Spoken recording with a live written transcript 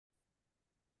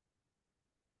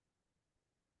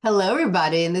Hello,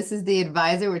 everybody, and this is The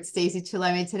Advisor with Stacey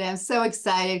Chillemi. Today, I'm so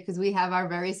excited because we have our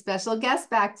very special guest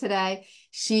back today.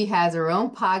 She has her own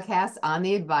podcast on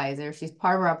The Advisor. She's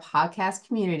part of our podcast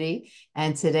community,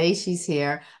 and today she's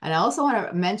here. And I also want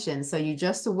to mention, so you're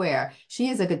just aware, she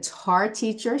is a guitar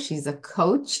teacher, she's a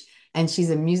coach, and she's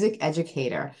a music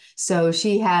educator. So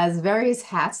she has various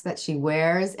hats that she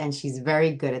wears, and she's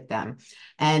very good at them.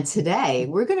 And today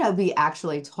we're going to be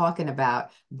actually talking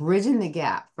about bridging the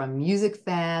gap from music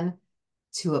fan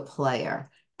to a player.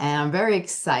 And I'm very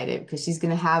excited because she's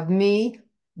going to have me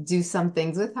do some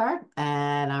things with her.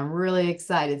 And I'm really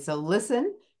excited. So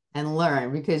listen and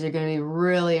learn because you're going to be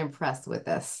really impressed with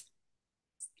this.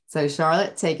 So,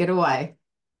 Charlotte, take it away.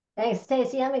 Thanks,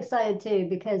 Stacey. I'm excited too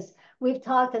because we've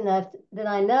talked enough that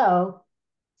I know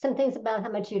some things about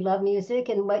how much you love music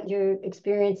and what your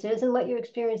experience is and what your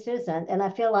experience isn't. And I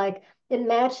feel like it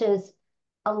matches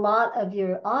a lot of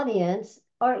your audience,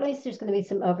 or at least there's going to be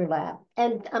some overlap.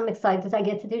 And I'm excited because I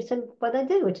get to do some what I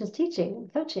do, which is teaching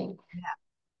and coaching.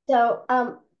 So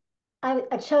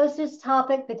I chose this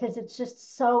topic because it's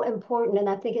just so important. And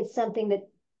I think it's something that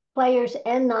players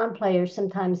and non-players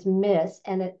sometimes miss,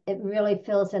 and it really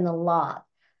fills in a lot.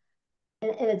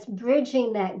 And it's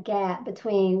bridging that gap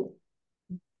between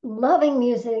loving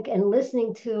music and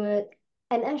listening to it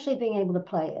and actually being able to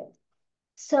play it.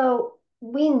 So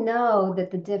we know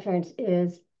that the difference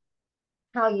is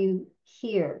how you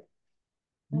hear.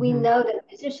 We Mhm. know that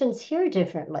musicians hear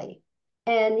differently.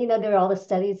 And, there are all the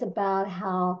studies about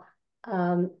how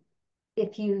um,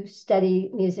 if you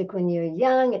study music when you're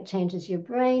young, it changes your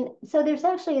brain. So there's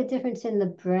actually a difference in the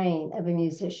brain of a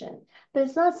musician, but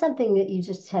it's not something that you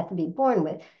just have to be born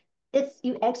with. It's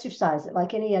you exercise it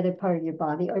like any other part of your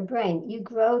body or brain. You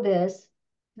grow this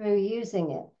through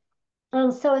using it.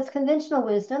 So it's conventional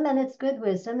wisdom and it's good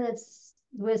wisdom. And it's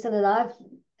wisdom that I've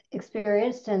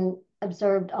experienced and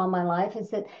observed all my life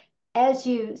is that as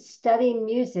you study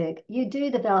music, you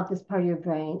do develop this part of your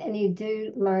brain and you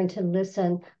do learn to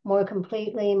listen more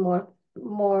completely,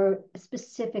 more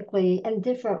specifically in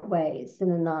different ways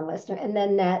than a non-listener. And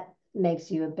then that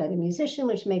makes you a better musician,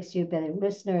 which makes you a better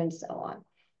listener and so on.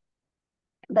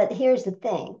 But here's the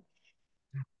thing.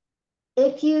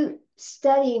 If you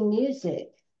study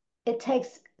music, it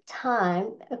takes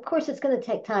time. Of course, it's going to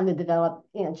take time to develop,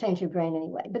 change your brain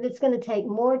anyway, but it's going to take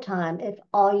more time if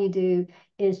all you do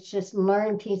is just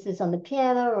learn pieces on the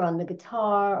piano or on the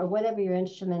guitar or whatever your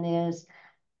instrument is,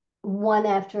 one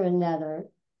after another,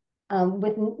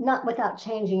 with not without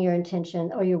changing your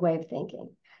intention or your way of thinking.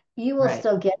 You will Right.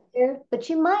 still get there, but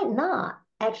you might not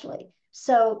actually.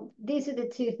 So these are the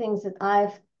two things that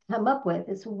I've come up with.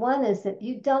 Is one is that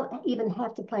you don't even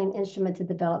have to play an instrument to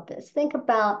develop this. Think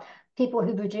about people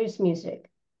who produce music.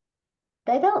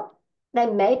 They don't. They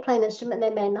may play an instrument, they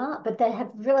may not, but they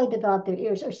have really developed their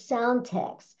ears or sound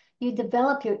techs. You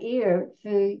develop your ear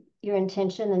through your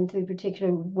intention and through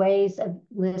particular ways of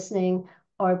listening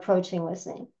or approaching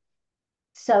listening.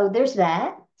 So there's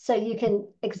that. So you can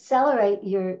accelerate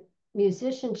your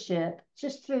musicianship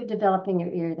just through developing your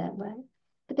ear that way.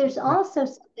 But there's Right. also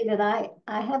something that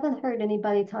I haven't heard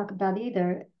anybody talk about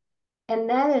either, and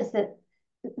that is that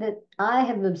I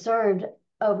have observed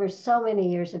over so many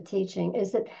years of teaching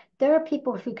is that there are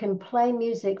people who can play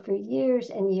music for years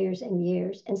and years and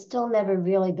years and still never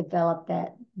really develop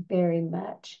that very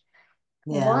much.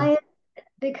 Yeah. Why?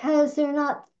 Because they're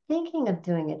not thinking of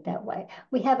doing it that way.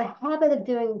 We have a habit of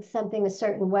doing something a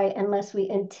certain way unless we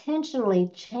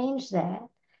intentionally change that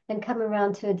and come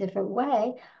around to a different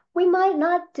way, we might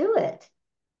not do it,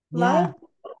 right?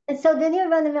 Yeah. And so then you're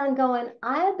running around going,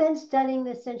 I have been studying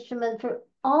this instrument for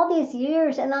all these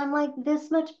years and I'm like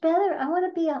this much better. I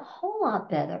want to be a whole lot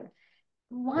better.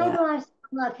 Why Yeah. do I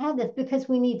not have this? Because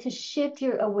we need to shift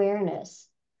your awareness.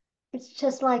 It's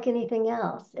just like anything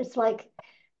else. It's like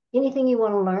anything you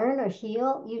want to learn or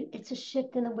heal, it's a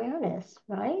shift in awareness,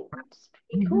 right? It's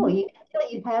pretty cool. Mhm. You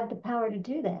feel you have the power to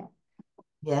do that.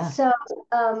 Yeah. So,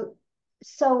 um,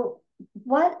 so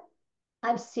what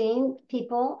I've seen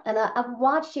people, and I've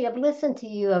watched you, I've listened to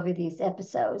you over these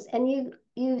episodes, and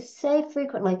you say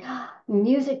frequently, "Ah,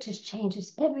 music just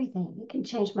changes everything. It can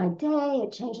change my day.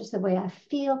 It changes the way I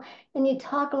feel." And you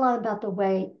talk a lot about the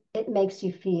way it makes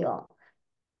you feel.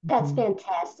 That's Mhm.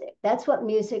 fantastic. That's what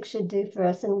music should do for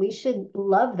us, and we should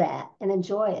love that and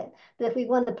enjoy it. But if we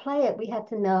want to play it, we have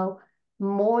to know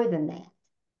more than that.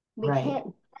 We Right. can't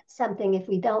get something if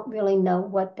we don't really know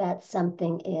what that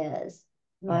something is,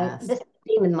 right? Yes. This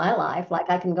theme in my life, like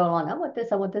I can go on, I want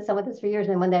this, I want this, I want this for years,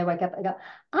 and then one day I wake up and go,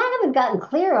 I haven't gotten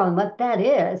clear on what that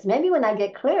is. Maybe when I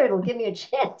get clear, it'll give me a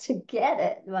chance to get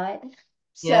it, right?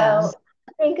 Yeah. So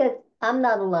I think that. I'm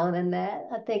not alone in that.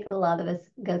 I think a lot of us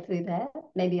go through that,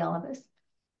 maybe all of us.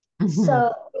 Hmm.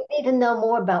 So we need to know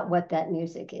more about what that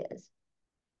music is.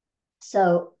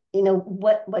 So,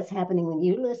 what's happening when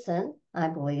you listen, I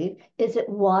believe, is it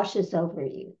washes over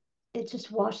you. It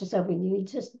just washes over you. You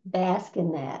just bask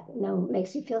in that. It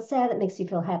makes you feel sad, it makes you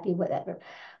feel happy, whatever.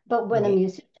 But when a Right.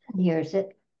 musician hears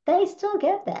it, they still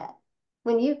get that.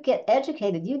 When you get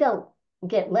educated, you don't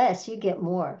get less, you get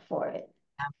more for it.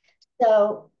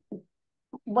 So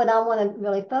what I want to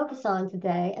really focus on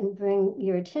today and bring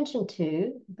your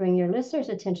listeners'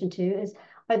 attention to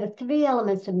are the three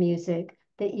elements of music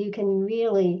that you can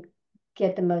really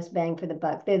get the most bang for the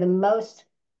buck. They're the most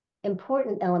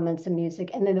important elements of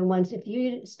music, and they're the ones if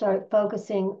you start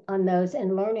focusing on those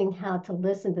and learning how to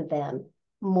listen to them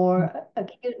more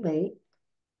acutely,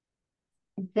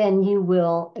 then you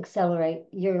will accelerate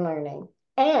your learning.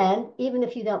 And even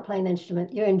if you don't play an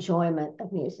instrument, your enjoyment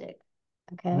of music.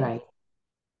 Okay. Right.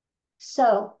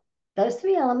 So those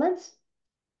three elements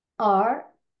are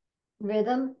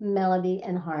rhythm, melody,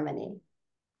 and harmony.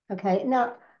 Okay.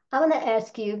 Now I want to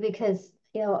ask you because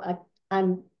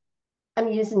I'm I'm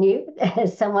using you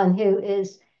as someone who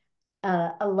is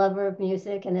a lover of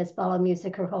music and has followed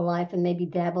music her whole life and maybe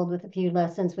dabbled with a few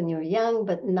lessons when you were young,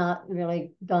 but not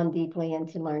really gone deeply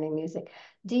into learning music.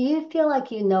 Do you feel like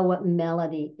you know what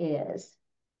melody is?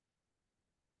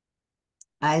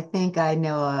 I think I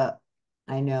know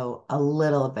a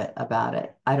little bit about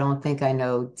it. I don't think I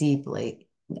know deeply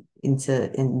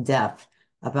in depth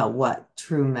about what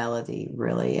true melody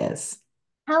really is.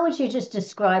 How would you just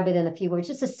describe it in a few words?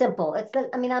 Just a simple.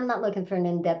 I mean, I'm not looking for an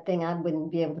in-depth thing. I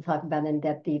wouldn't be able to talk about in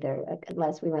depth either,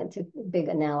 unless we went to big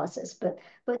analysis. But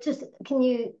just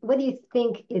what do you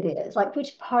think it is? Like,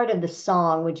 which part of the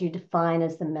song would you define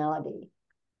as the melody?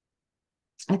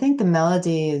 I think the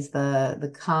melody is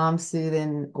the calm,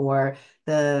 soothing, or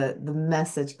the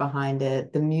message behind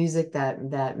it, the music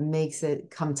that makes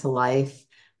it come to life.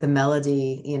 The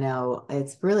melody,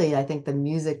 it's really, I think, the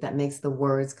music that makes the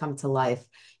words come to life.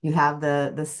 You have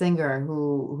the singer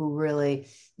who really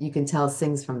you can tell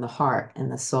sings from the heart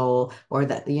and the soul, or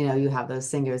that, you have those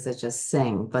singers that just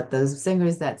sing, but those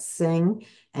singers that sing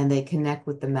and they connect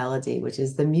with the melody, which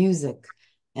is the music,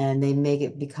 and they make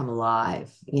it become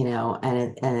alive,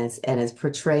 and it's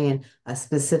portraying a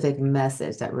specific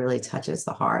message that really touches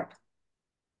the heart.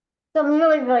 So I'm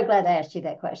really, really glad I asked you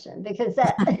that question because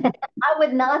that I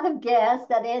would not have guessed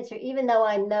that answer, even though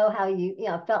I know how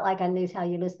felt like I knew how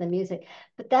you listen to music.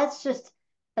 But that's just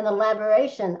an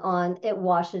elaboration on it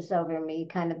washes over me,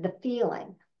 kind of the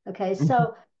feeling. Okay, Mhm.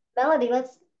 so melody,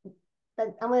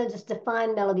 I'm going to just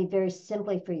define melody very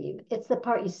simply for you. It's the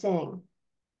part you sing.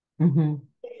 Mhm.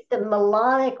 It's the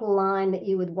melodic line that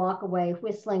you would walk away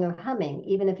whistling or humming,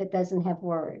 even if it doesn't have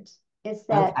words. It's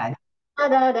that Okay. da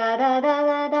da da da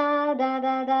da da da da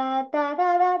da da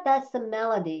da da. That's the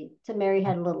melody to Mary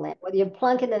Had a Little Lamb. Whether you're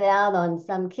plunking it out on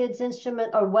some kid's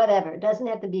instrument or whatever, it doesn't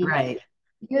have to be Right.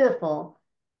 beautiful.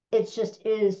 It just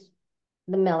is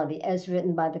the melody as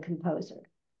written by the composer.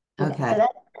 Okay, so Okay.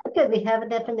 that's good. We have a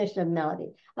definition of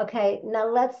melody. Okay, now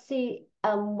let's see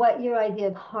what your idea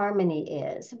of harmony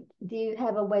is. Do you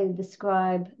have a way to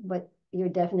describe what your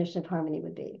definition of harmony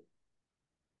would be?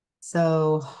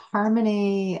 So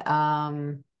harmony,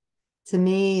 to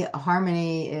me,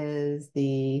 harmony is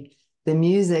the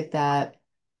music that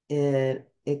it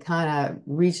kind of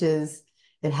reaches,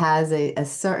 it has a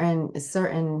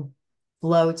certain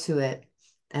flow to it.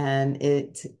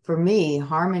 And for me,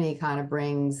 harmony kind of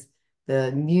brings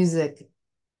the music,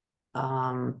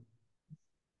 um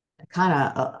kind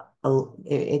of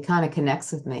it kind of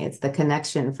connects with me. It's the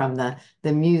connection from the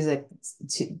music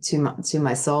to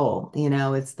my soul.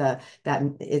 It's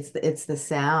the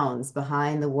sounds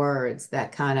behind the words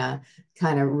that kind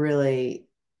of really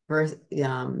first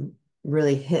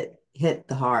really hit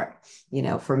the heart,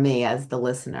 for me as the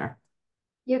listener.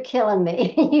 You're killing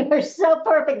me. You are so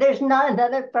perfect. There's not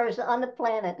another person on the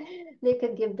planet that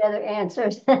could give better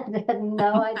answers.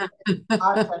 No idea.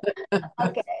 Awesome.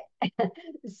 Okay.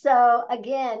 So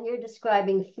again, you're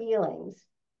describing feelings.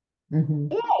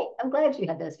 Mhm. Yay, I'm glad you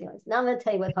had those feelings. Now I'm going to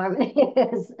tell you what harmony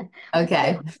is. It's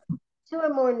Okay. two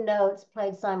or more notes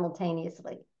played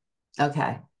simultaneously.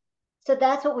 Okay. So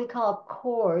that's what we call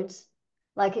chords.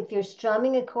 Like if you're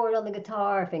strumming a chord on the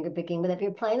guitar, finger picking, but if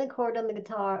you're playing a chord on the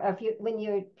guitar, or when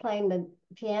you're playing the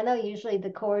piano, usually the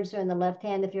chords are in the left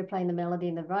hand if you're playing the melody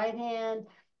in the right hand.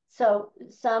 So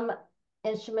some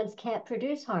instruments can't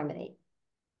produce harmony.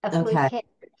 A flute Okay. can't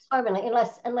produce harmony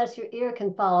unless your ear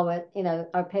can follow it,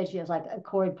 arpeggios like a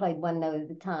chord played one note at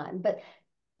a time. But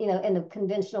in the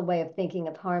conventional way of thinking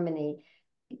of harmony,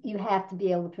 you have to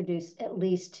be able to produce at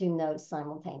least two notes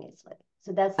simultaneously.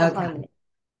 So that's the Okay. harmony.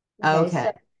 Okay,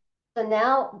 Okay. so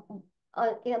now,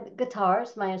 guitar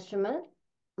is my instrument,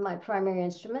 my primary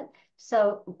instrument.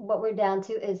 So what we're down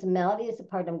to is melody is the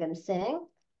part I'm going to sing,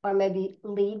 or maybe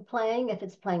lead playing if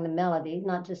it's playing the melody,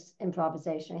 not just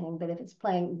improvisation or anything, but if it's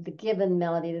playing the given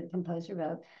melody that the composer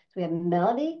wrote. So we have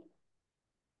melody,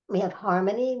 we have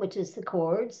harmony, which is the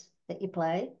chords that you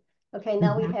play. Okay,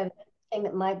 now we Mhm. have a thing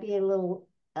that might be a little,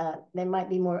 there might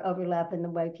be more overlap in the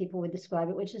way people would describe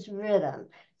it, which is rhythm.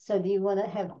 So do you want to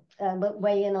have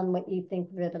weigh in on what you think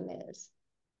rhythm is?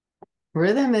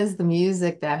 Rhythm is the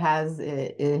music that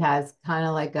it has kind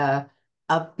of like a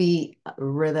upbeat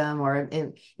rhythm, or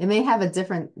it may have a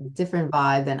different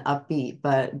vibe than upbeat,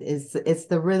 but it's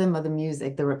the rhythm of the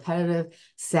music, the repetitive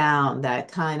sound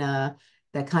that kind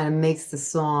of makes the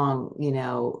song,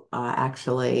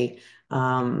 actually,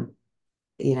 um,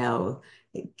 you know,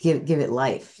 give it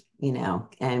life,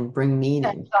 and bring That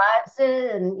meaning. drives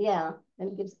it, and yeah,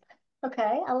 and gives.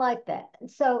 Okay, I like that.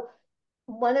 So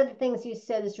one of the things you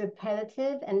said is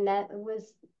repetitive, and that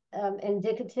was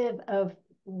indicative of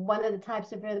one of the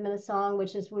types of rhythm in a song,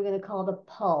 which is we're going to call the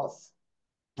pulse.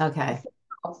 Okay.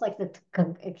 It's like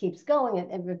it keeps going,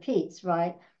 it repeats,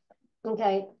 right?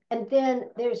 Okay. And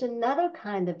then there's another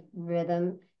kind of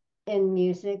rhythm in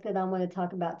music that I want to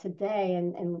talk about today,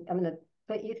 and I'm going to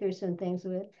put you through some things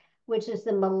with, which is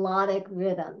the melodic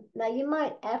rhythm. Now, you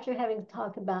might, after having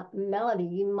talked about melody,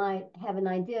 you might have an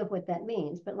idea of what that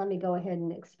means, but let me go ahead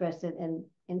and express it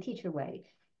in teacher way.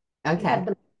 You have Okay.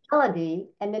 the melody,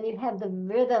 and then you have the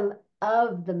rhythm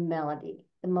of the melody,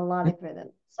 the melodic rhythm.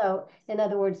 So, in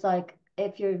other words, like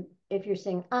if you're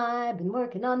saying I've been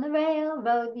working on the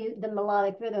railroad, the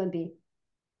melodic rhythm would be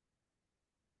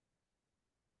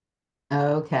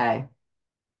Okay.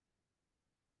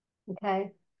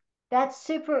 okay. That's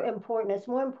super important. It's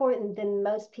more important than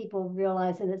most people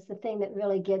realize, and it's the thing that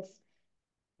really gets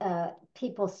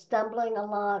people stumbling a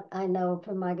lot. I know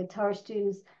from my guitar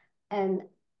students, and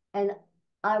and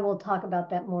I will talk about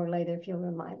that more later if you'll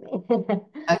remind me.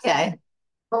 Okay.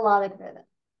 Melodic rhythm.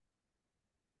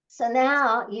 So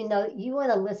now you know you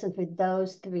want to listen for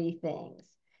those three things: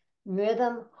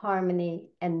 rhythm, harmony,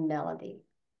 and melody.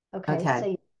 Okay, Okay.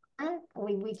 so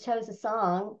we chose a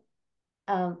song.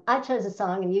 I chose a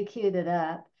song and you queued it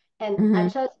up. And I Hmm.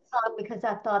 chose a song because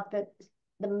I thought that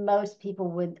the most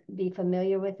people would be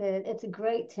familiar with it. It's a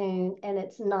great tune and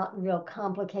it's not real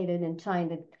complicated in trying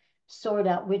to sort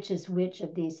out which is which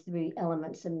of these three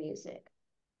elements of music.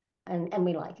 And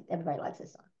we like it. Everybody likes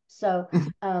this song. So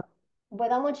um,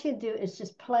 what I want you to do is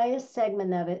just play a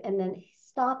segment of it and then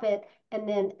stop it and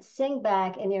then sing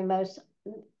back in your most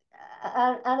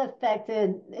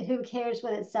unaffected, who cares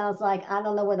what it sounds like? I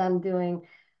don't know what I'm doing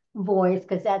voice,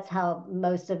 because that's how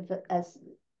most of us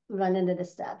run into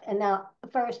this stuff. And now,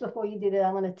 first, before you do that,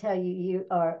 I want to tell you, you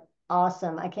are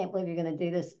awesome. I can't believe you're going to do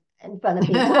this in front of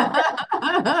people.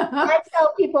 I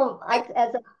tell people, as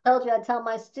I told you, I tell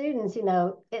my students,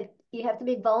 if you have to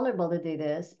be vulnerable to do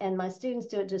this, and my students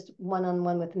do it just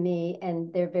one-on-one with me,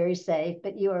 and they're very safe.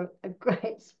 But you are a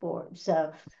great sport,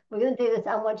 so we're going to do this.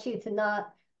 I want you to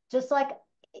not just like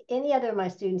any other of my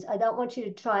students. I don't want you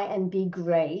to try and be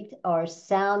great or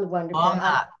sound Oh, wonderful. I'm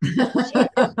I want you to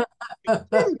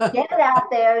just not. get it out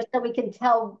there so we can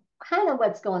tell kind of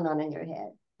what's going on in your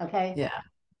head. Okay. Yeah.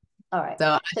 All right. So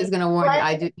I'm So just gonna warn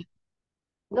you,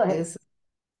 go ahead. this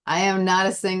I am not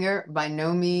a singer by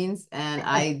no means, and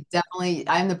I'm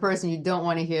the person you don't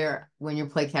want to hear when you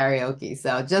play karaoke.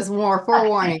 So just more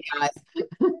forewarning, guys.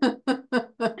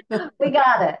 We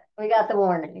got it. We got the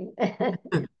warning.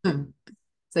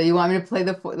 So you want me to play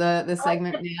the I like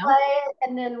segment to now? play it,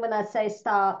 and then when I say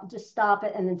stop, just stop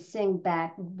it and then sing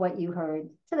back what you heard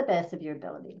to the best of your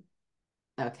ability.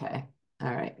 Okay.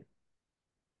 All right.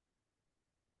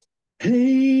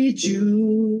 Hey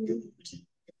Jude,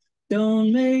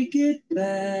 don't make it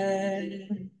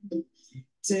bad.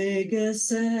 Take a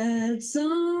sad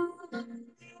song,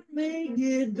 make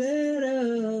it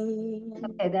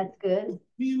better. Okay, that's good.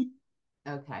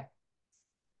 Okay.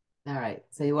 All right.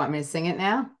 So you want me to sing it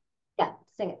now? Yeah,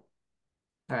 sing it.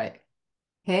 All right.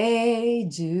 Hey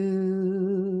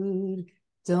Jude,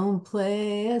 don't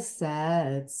play a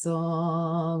sad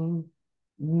song.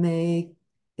 Make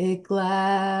it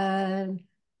glad,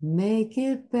 make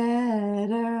it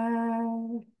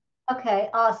better. Okay,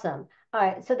 awesome. All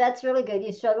right, so that's really good.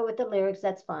 You struggle with the lyrics,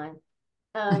 that's fine.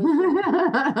 Um,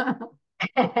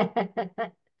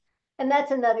 and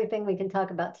that's another thing we can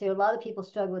talk about too. A lot of people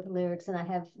struggle with the lyrics, and I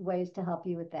have ways to help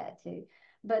you with that too.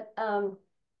 But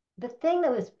the thing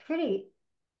that was pretty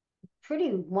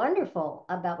pretty wonderful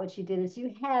about what you did is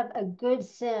you have a good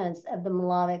sense of the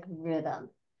melodic rhythm.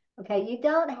 Okay, you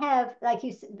don't have, like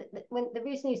you said, when the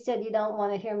reason you said you don't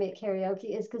want to hear me at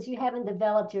karaoke is because you haven't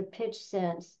developed your pitch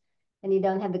sense and you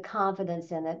don't have the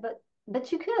confidence in it.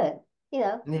 But you could, you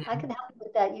know, Yeah. I could help you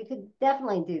with that. You could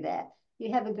definitely do that.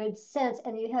 You have a good sense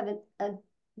and you have a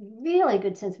really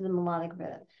good sense of the melodic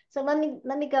rhythm. So let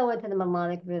me go into the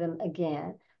melodic rhythm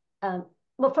again. Um,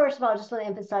 well, first of all, I just want to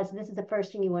emphasize this is the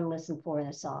first thing you want to listen for in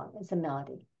a song. It's a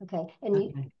melody, okay? And you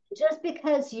Okay. just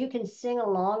because you can sing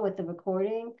along with the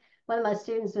recording, one of my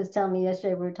students was telling me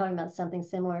yesterday, we were talking about something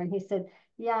similar, and he said,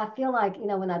 yeah, I feel like, you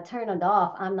know, when I turn it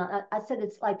off, I'm not, I said,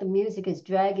 it's like the music is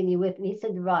dragging you with me. He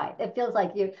said, right. It feels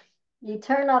like you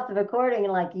turn off the recording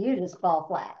and like you just fall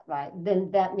flat, right?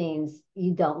 Then that means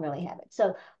you don't really have it.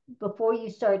 So before you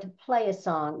start to play a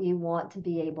song, you want to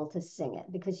be able to sing it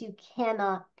because you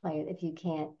cannot play it if you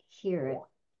can't hear it.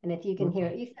 And if you can hear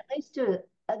it, you can at least do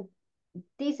a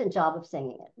decent job of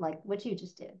singing it, like what you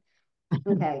just did.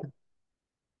 Okay.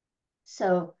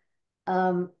 So,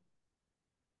 um,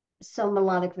 so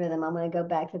melodic rhythm, I'm going to go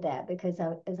back to that because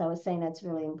as I was saying, that's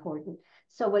really important.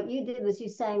 So what you did was you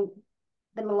sang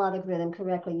the melodic rhythm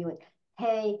correctly. You went,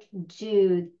 hey,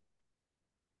 Jude,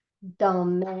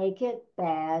 don't make it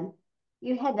bad.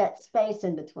 You had that space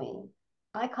in between.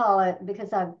 I call it,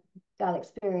 because I've got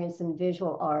experience in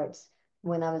visual arts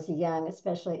when I was young,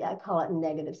 especially, I call it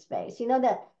negative space. You know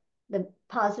that the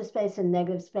positive space and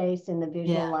negative space in the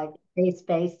visual, Yeah. like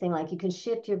space thing, like you can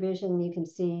shift your vision, you can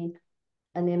see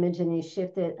an image and you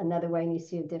shift it another way and you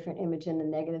see a different image in the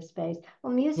negative space.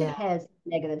 Well, music Yeah. has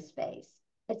negative space.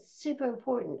 It's super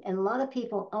important. And a lot of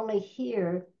people only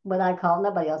hear what I call,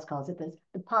 nobody else calls it this,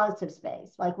 the positive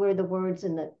space, like where the words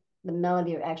and the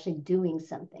melody are actually doing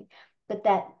something. But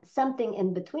that something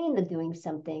in between the doing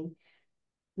something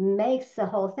makes the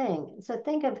whole thing. So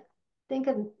think of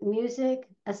music,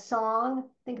 a song,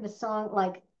 think of a song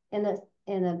like in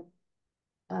a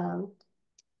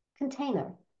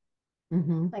container,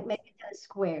 Mm-hmm. like make it a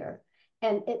square,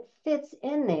 and it fits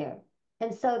in there.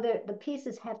 And so the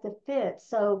pieces have to fit.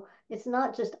 So it's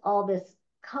not just all this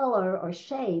color or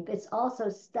shape, it's also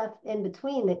stuff in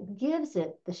between that gives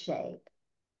it the shape.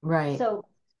 Right. So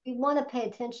we want to pay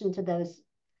attention to those.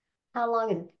 How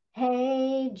long is it?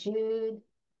 Hey, Jude,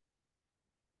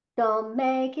 don't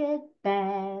make it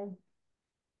bad.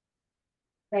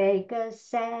 Break a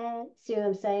sad. See what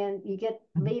I'm saying? You get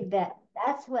leave that.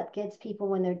 That's what gets people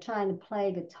when they're trying to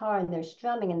play guitar and they're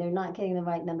strumming and they're not getting the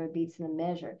right number of beats in the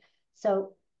measure.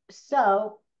 So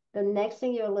the next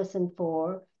thing you'll listen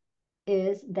for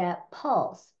is that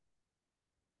pulse.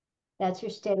 That's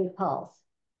your steady pulse.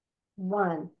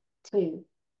 1, 2,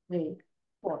 3,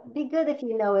 4. Be good if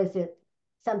you know, is it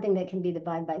something that can be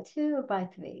divided by 2 or by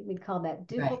 3? We'd call that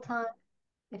duple Right. time.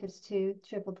 If it's 2,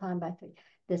 triple time by 3.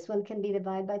 This one can be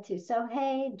divided by 2. So,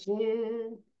 hey,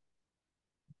 Jude,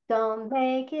 don't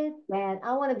make it bad.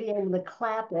 I want to be able to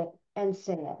clap it and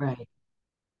sing it. Right.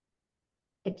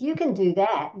 If you can do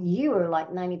that, you are like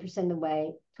 90% of the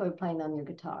way toward playing on your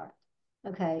guitar.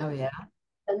 Okay. Oh yeah.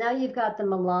 So now you've got the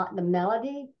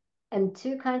melody and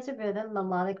two kinds of rhythm,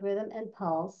 melodic rhythm and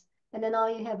pulse. And then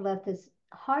all you have left is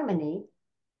harmony.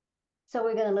 So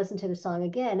we're going to listen to the song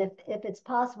again. If it's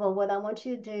possible, what I want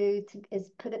you to do is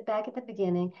put it back at the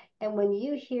beginning. And when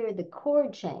you hear the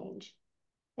chord change,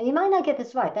 and you might not get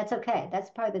this right, that's okay. That's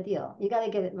part of the deal. You got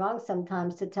to get it wrong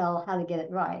sometimes to tell how to get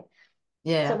it right. So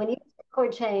Yeah. when you hear the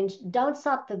chord change, don't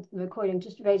stop the recording,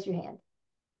 just raise your hand.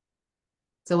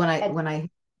 So when I And when I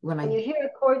when when I you hear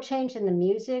a chord change in the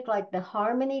music, like the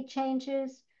harmony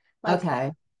changes, like,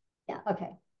 okay. yeah, okay.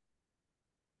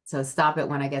 So stop it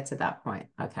when I get to that point.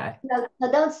 Okay. No,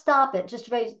 don't stop it.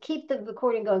 Just keep the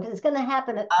recording going because it's going to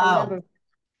happen a Oh. number.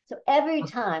 So every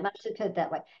Okay. time, I should put it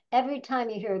that way. Every time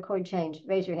you hear a chord change,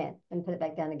 raise your hand and put it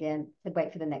back down again to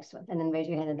wait for the next one. And then raise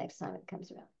your hand the next time it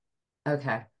comes around.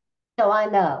 Okay. So I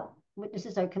know this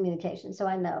is our communication. So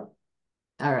I know.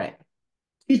 All right.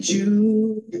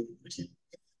 You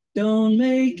don't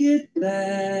make it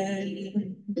bad.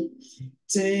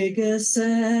 Take a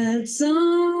sad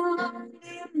song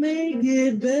and make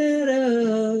it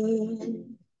better.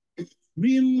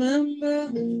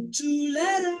 Remember to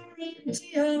let her into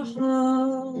your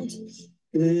heart.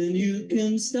 Then you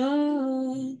can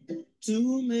start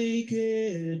to make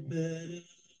it better.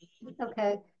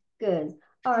 Okay, good.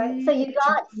 All right. So you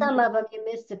got some of them, you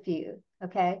missed a few.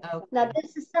 Okay. Now Okay.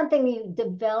 this is something you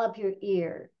develop your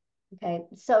ear. Okay.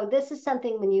 So this is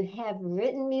something when you have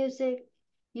written music,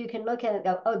 you can look at it and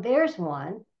go, oh, there's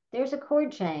one. There's a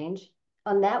chord change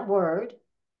on that word.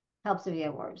 Helps if you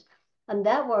have words. On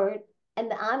that word.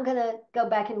 And I'm gonna go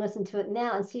back and listen to it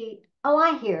now and see Oh,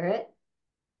 I hear it.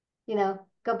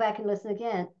 Go back and listen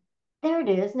again. There it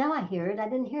is. Now I hear it. I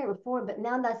didn't hear it before, but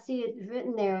now that I see it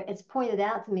written there, it's pointed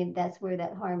out to me that's where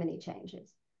that harmony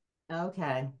changes.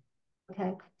 Okay.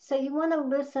 Okay. So you want to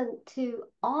listen to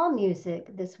all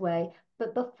music this way,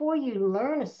 but before you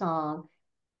learn a song,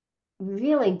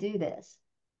 really do this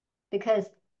because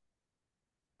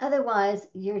otherwise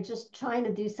you're just trying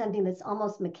to do something that's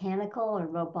almost mechanical or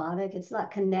robotic. It's not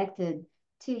connected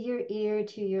to your ear,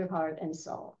 to your heart and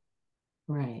soul.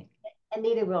 Right. And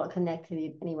neither will it connect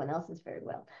to anyone else's very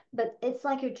well. But it's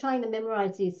like you're trying to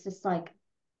memorize these just like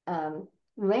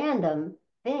random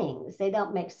things. They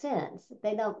don't make sense.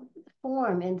 They don't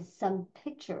form into some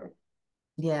picture.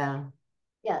 Yeah.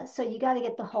 Yeah, so you got to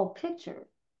get the whole picture.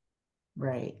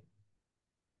 Right.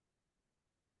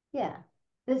 Yeah.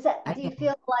 Do you I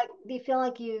feel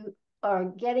like you are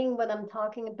getting what I'm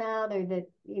talking about, or that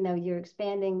you're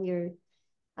expanding your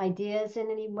ideas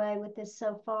in any way with this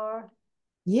so far?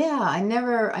 Yeah, I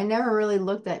never really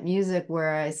looked at music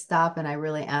where I stop and I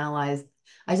really analyze.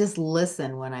 I just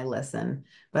listen when I listen,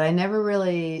 but I never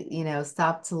really,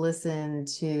 stopped to listen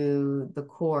to the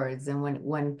chords and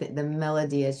when the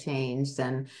melody has changed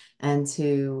and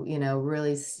to,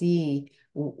 really see,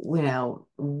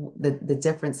 the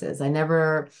differences. I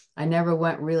never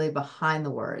went really behind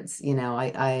the words.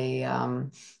 I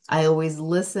always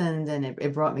listened and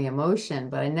it brought me emotion,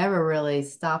 but I never really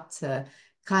stopped to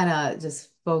kind of just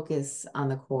focus on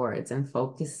the chords and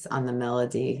focus on the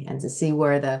melody and to see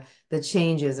where the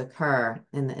changes occur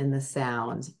in the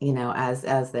sound,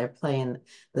 as they're playing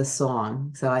the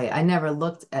song. So I never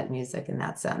looked at music in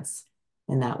that sense,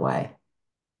 in that way.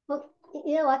 Well,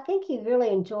 I think you really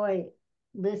enjoy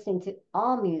listening to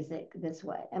all music this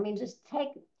way. I mean, just take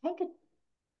a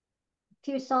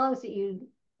few songs that you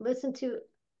listen to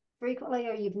frequently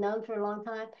or you've known for a long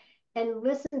time and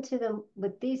listen to them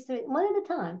with these three, one at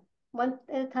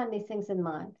a time, these things in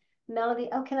mind. Melody,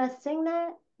 oh, can I sing that?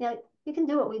 Now, you can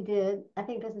do what we did. I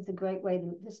think this is a great way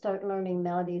to start learning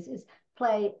melodies is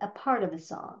play a part of the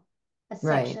song, a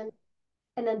Right. section,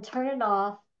 and then turn it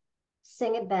off,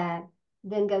 sing it back,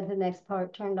 then go to the next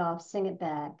part, turn it off, sing it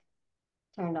back,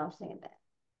 turn it off, sing it back.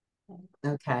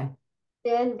 Okay.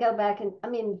 Then go back and, I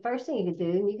mean, first thing you could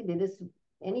do, and you can do this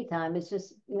anytime, is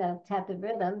just, tap the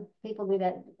rhythm. People do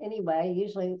that anyway,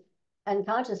 usually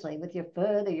unconsciously with your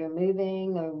foot or you're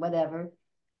moving or whatever.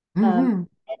 Um,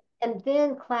 Hmm. and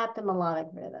then clap the melodic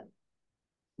rhythm.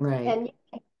 Right. And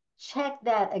check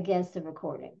that against the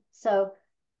recording. So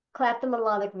clap the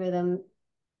melodic rhythm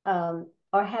or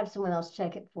have someone else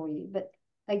check it for you. But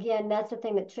again, that's the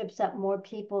thing that trips up more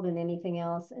people than anything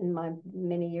else in my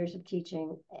many years of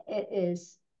teaching. It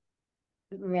is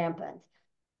rampant.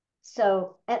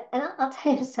 So, and I'll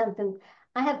tell you something.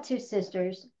 I have two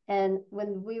sisters, and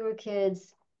when we were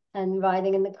kids and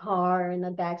riding in the car in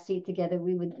the back seat together,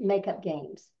 we would make up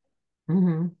games.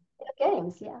 Hmm.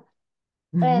 Games, yeah.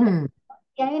 And Hmm.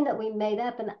 game that we made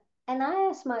up, and I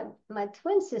asked my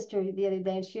twin sister the other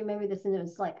day, and she remembered this, and it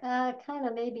was like, kind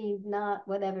of maybe not,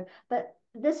 whatever. But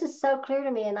this is so clear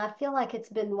to me, and I feel like it's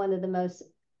been one of the most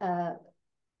uh,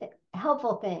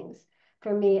 helpful things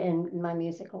for me in my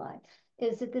music life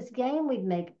is that this game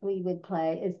we would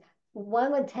play is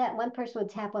one person would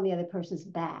tap on the other person's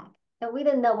back. And we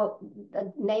didn't know what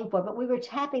the name for it, but we were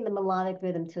tapping the melodic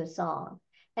rhythm to a song.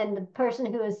 And the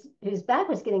person whose back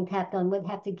was getting tapped on would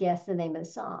have to guess the name of the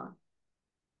song,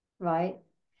 right?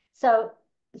 So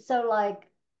so like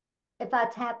if I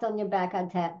tapped on your back, I'd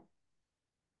tap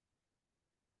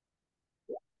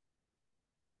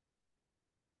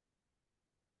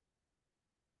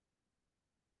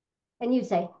and you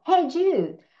say, "Hey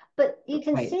Jude." But you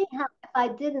can Right. see how if I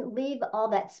didn't leave all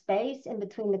that space in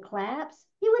between the claps,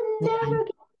 you would Yeah. never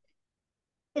get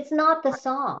it's not the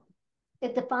song.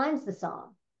 It defines the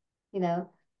song, you know.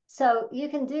 So you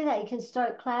can do that. You can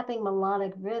start clapping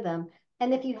melodic rhythm.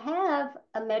 And if you have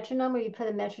a metronome or you put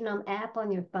a metronome app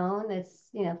on your phone,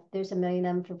 there's a million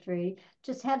of them for free.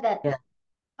 Just have that Yeah.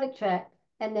 click track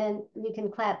and then you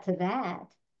can clap to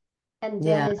that. And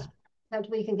then Yeah. it's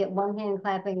comfortable. You can get one hand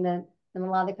clapping the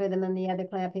melodic rhythm and the other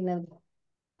clapping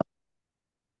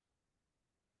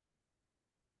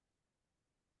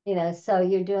so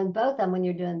you're doing both of them. When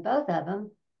you're doing both of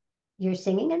them, you're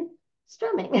singing and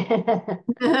strumming.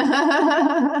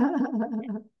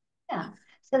 Yeah.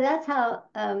 So that's how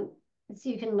so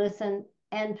you can listen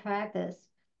and practice.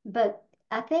 But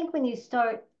I think when you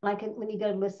start, like when you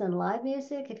go to listen to live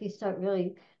music, if you start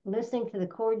really listening to the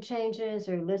chord changes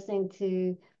or listening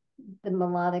to the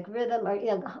melodic rhythm or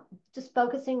just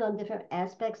focusing on different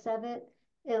aspects of it,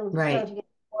 it'll start Right. to get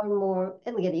more and more,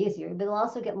 it'll get easier, but it'll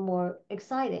also get more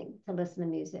exciting to listen to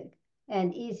music.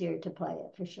 and easier to play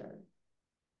it for sure.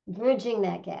 Bridging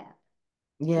that gap.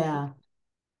 Yeah.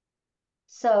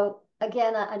 So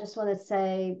again, I just want to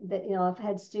say that, I've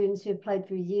had students who've played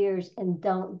for years and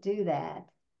don't do that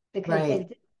because they Right.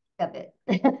 didn't think of it.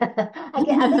 I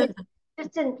think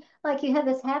it's just like you have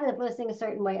this habit of listening a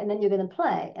certain way and then you're going to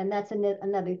play, and that's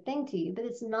another thing to you, but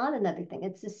it's not another thing.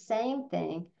 It's the same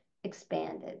thing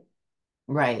expanded.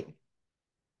 Right.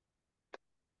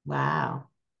 Wow.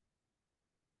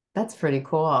 That's pretty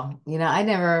cool. I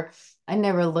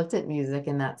never looked at music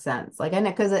in that sense. Like I know,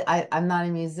 because I'm not a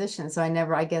musician, so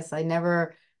I guess I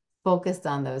never focused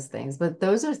on those things. But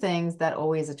those are things that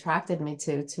always attracted me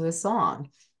to a song.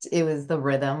 It was the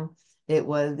rhythm. It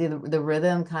was the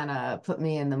rhythm kind of put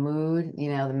me in the mood.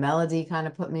 The melody kind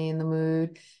of put me in the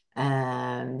mood,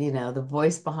 and the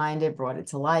voice behind it brought it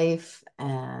to life.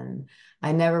 And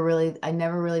I never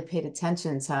really paid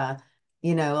attention to,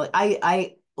 well,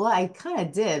 I kind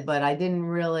of did, but I didn't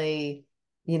really,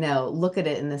 look at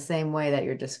it in the same way that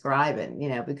you're describing,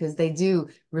 because they do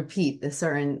repeat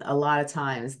a lot of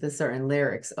times, the certain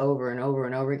lyrics over and over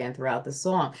and over again throughout the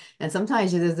song. And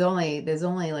sometimes there's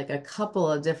only like a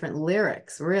couple of different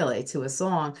lyrics really to a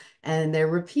song, and they're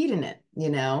repeating it,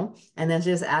 and then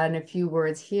just adding a few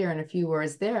words here and a few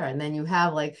words there. And then you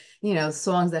have like,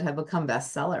 songs that have become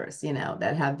bestsellers,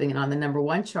 that have been on the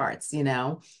 #1 charts,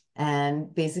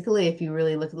 and basically, if you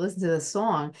really listen to the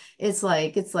song, it's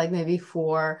like maybe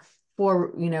four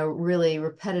really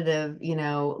repetitive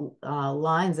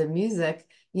lines of music,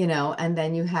 and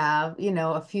then you have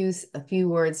a few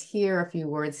words here, a few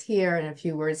words here, and a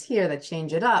few words here that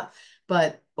change it up.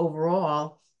 But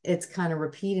overall, it's kind of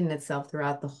repeating itself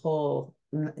throughout the whole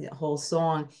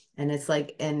song. And it's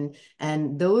like, and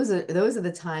those are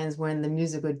the times when the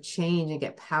music would change and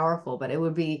get powerful, but it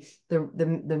would be the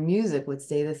music would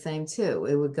stay the same too.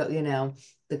 It would go,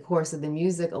 the course of the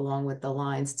music along with the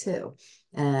lines too.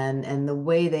 And the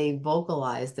way they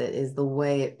vocalized it is the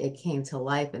way it came to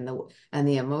life, and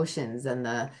the emotions and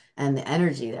the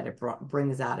energy that it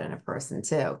brings out in a person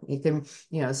too.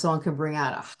 A song can bring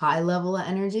out a high level of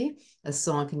energy. A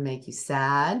song can make you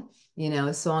sad.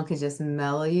 A song could just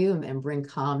mellow you and bring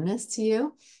calmness to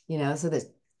you. So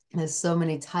there's so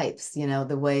many types,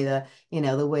 the way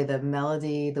the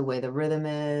melody, the way the rhythm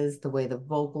is, the way the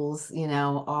vocals,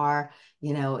 are,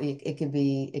 it could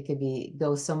be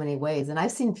go so many ways. And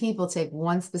I've seen people take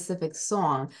one specific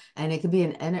song, and it could be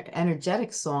an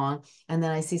energetic song, and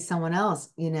then I see someone else,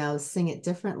 sing it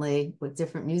differently with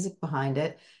different music behind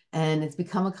it, and it's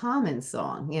become a common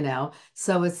song.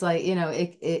 So it's like,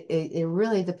 it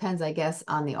really depends, I guess,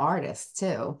 on the artist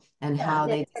too, and Yeah, how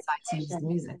the they decide to use the interpretation.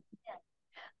 music. Yeah.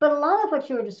 But a lot of what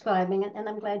you were describing, and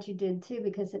I'm glad you did too,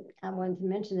 because I wanted to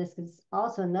mention this because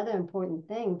also another important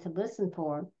thing to listen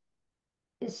for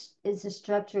is the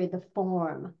structure, the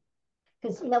form.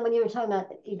 Because when you were talking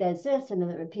about he does this and then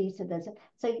it repeats, it does it.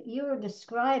 So you were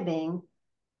describing,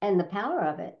 and the power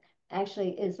of it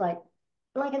actually is like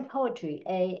in poetry,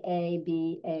 A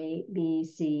B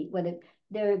C.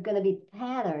 There are going to be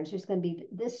patterns. There's going to be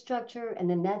this structure, and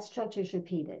then that structure is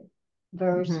repeated,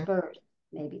 verse, Mhm. verse,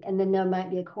 maybe, and then there might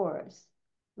be a chorus,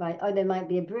 right? Or there might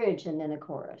be a bridge and then a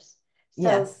chorus. So,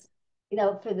 Yes.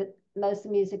 for the most of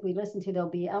the music we listen to, there'll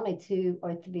be only 2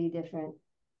 or 3 different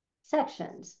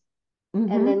sections,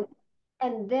 and Hmm.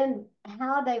 then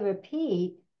how they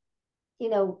repeat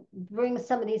bring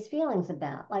some of these feelings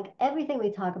about. Like everything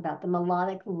we talk about, the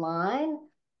melodic line,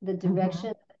 the direction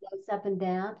Hmm. of the notes up and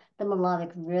down, the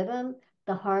melodic rhythm,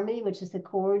 the harmony, which is the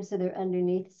chords that are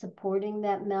underneath supporting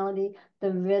that melody,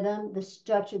 the rhythm, the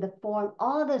structure, the form,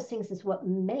 all of those things is what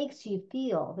makes you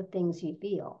feel the things you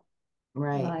feel,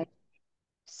 Right. right?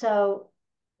 So,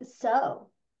 so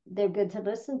they're good to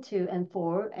listen to and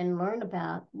for and learn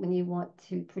about when you want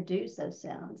to produce those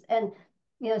sounds. And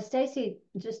Stacey,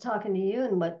 just talking to you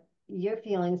and what your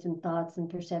feelings and thoughts and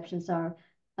perceptions are,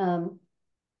 um,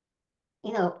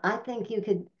 I think you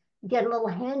could get a little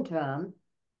hand drum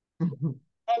Mhm.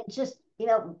 and just be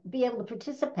able to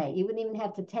participate. You wouldn't even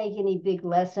have to take any big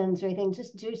lessons or anything.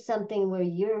 Just do something where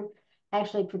you're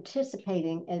actually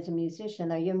participating as a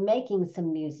musician, or you're making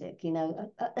some music, Yeah.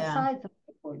 aside from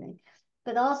recording.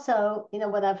 But also,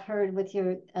 what I've heard with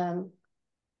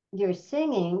your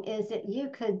singing is that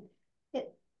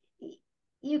it,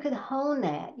 you could hone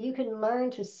that. You can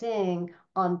learn to sing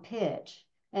on pitch,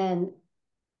 and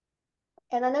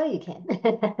I know you can.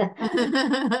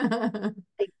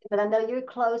 But I know you're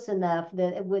close enough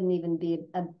that it wouldn't even be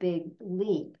a big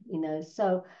leap,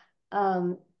 So,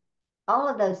 um, all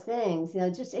of those things,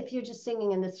 just if you're just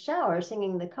singing in the shower,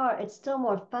 singing in the car, it's still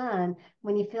more fun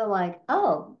when you feel like,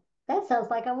 oh, that sounds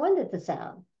like I wanted it to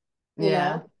sound, you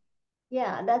Yeah. know?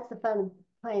 Yeah, that's the fun of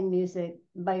playing music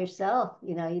by yourself.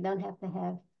 You know, you don't have to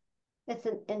have, it's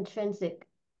an intrinsic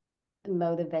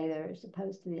motivator as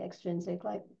opposed to the extrinsic.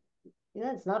 Like, you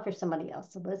know, it's not for somebody else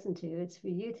to listen to, it's for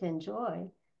you to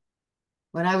enjoy.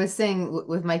 When I was singing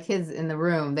with my kids in the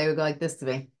room, they would go like this to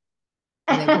me,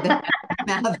 and they put their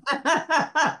mouth.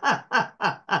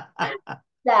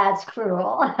 That's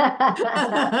cruel.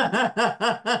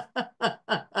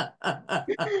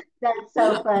 That's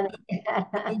so funny.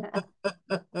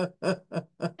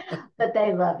 But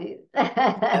they love you.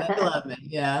 Yeah, they love me.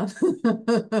 Yeah.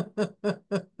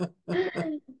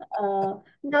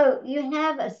 No, you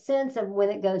have a sense of when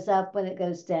it goes up, when it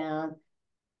goes down.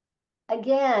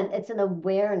 Again, it's an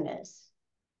awareness.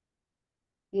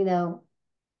 You know,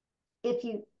 if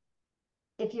you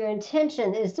if your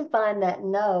intention is to find that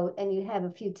note and you have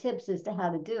a few tips as to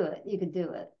how to do it, you could do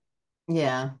it.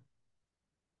 Yeah.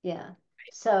 Yeah.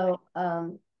 So,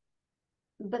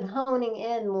 but honing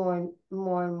in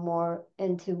more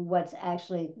into what's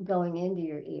actually going into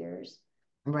your ears,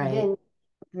 then Right. your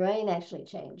brain actually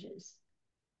changes,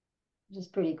 which is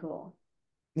pretty cool.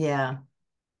 Yeah.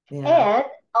 Yeah. And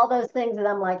all those things that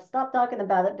I'm like, stop talking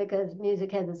about it because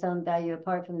music has its own value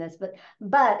apart from this,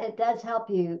 but it does help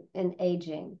you in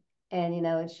aging. And you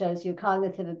know, it shows your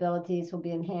cognitive abilities will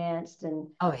be enhanced and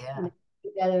Oh you yeah. know,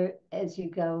 together as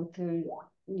you go through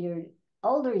your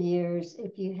older years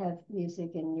if you have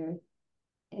music in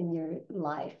your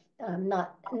life.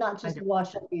 Not just 100.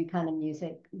 wash over you kind of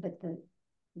music, but the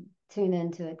tune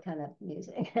into it kind of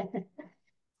music. And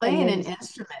Playing an maybe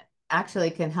instrument actually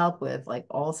can help with like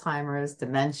Alzheimer's,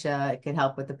 dementia. It can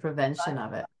help with the prevention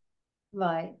of it.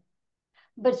 right.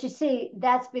 But you see,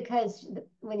 that's because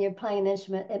when you're playing an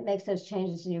instrument, it makes those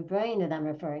changes in your brain that I'm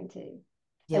referring to. And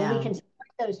we Yeah. can start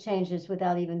those changes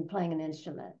without even playing an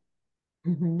instrument.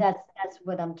 Hmm. That's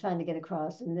what I'm trying to get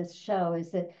across in this show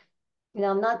is that, you know,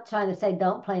 I'm not trying to say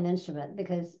don't play an instrument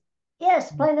because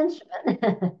yes, play an instrument.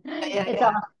 Yeah, It's yeah,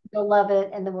 awesome. You'll love it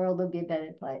and the world will be a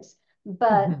better place.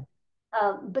 yeah.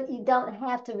 But you don't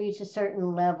have to reach a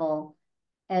certain level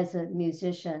as a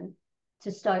musician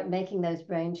to start making those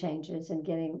brain changes and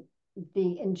getting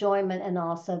the enjoyment and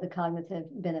also the cognitive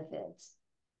benefits.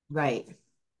 Right.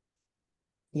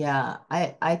 Yeah,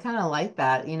 I kind of like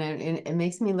that. You know, it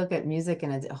makes me look at music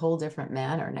in a whole different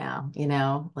manner now, you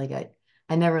know, like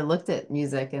I never looked at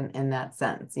music in that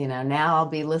sense, you know. Now I'll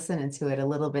be listening to it a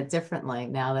little bit differently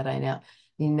now that I know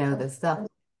you know this stuff.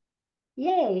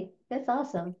 Yay, that's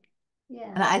awesome. And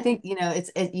Yeah. I think, you know,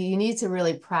 you need to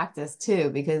really practice too,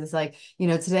 because it's like, you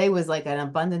know, today was like an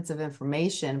abundance of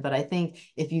information, but I think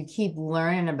if you keep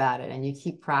learning about it and you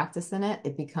keep practicing it,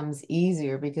 it becomes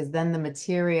easier because then the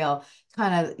material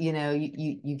kind of, you know,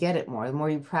 you get it more. The more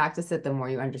you practice it, the more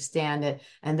you understand it.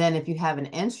 And then if you have an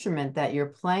instrument that you're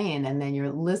playing and then you're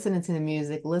listening to the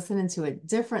music, listening to it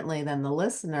differently than the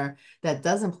listener that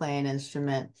doesn't play an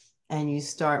instrument, and you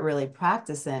start really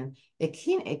practicing,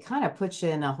 it kind of puts you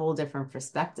in a whole different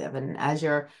perspective. And as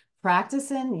you're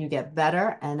practicing, you get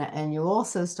better, and you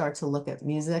also start to look at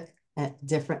music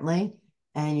differently,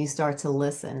 and you start to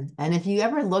listen. And if you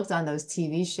ever looked on those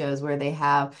TV shows where they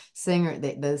have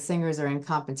the singers are in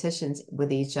competitions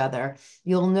with each other,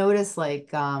 you'll notice like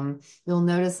when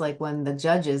the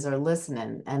judges are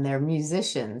listening and they're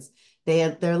musicians,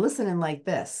 they're listening like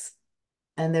this,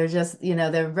 and they're just, you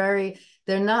know,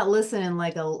 they're not listening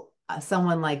like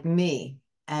someone like me,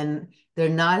 and they're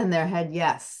not in their head,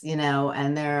 yes, you know,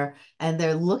 and they're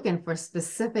looking for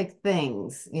specific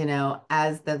things, you know,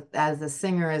 as the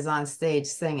singer is on stage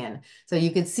singing. So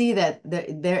you could see that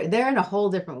they're in a whole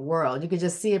different world. You could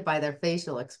just see it by their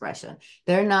facial expression.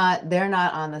 They're not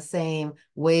on the same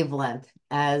wavelength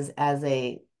as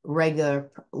a regular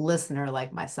listener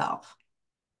like myself.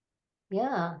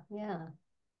 Yeah, yeah.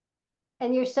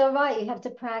 And you're so right. You have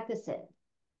to practice it.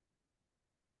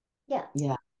 Yeah.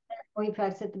 Yeah. The more you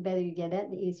practice it, the better you get it,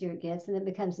 the easier it gets, and it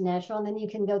becomes natural. And then you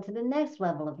can go to the next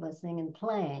level of listening and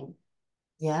playing.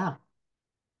 Yeah. Yeah.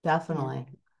 Definitely.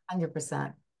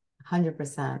 100%.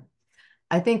 100%.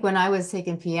 I think when I was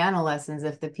taking piano lessons,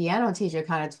 if the piano teacher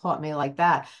kind of taught me like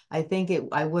that, I think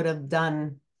I would have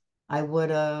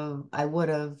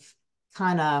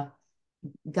kind of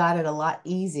got it a lot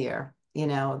easier, you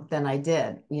know, than I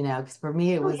did, you know, because for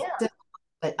me it Oh, was yeah. difficult,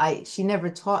 but she never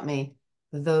taught me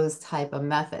those type of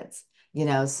methods, you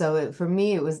know. So for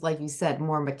me it was like you said,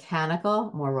 more mechanical,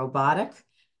 more robotic,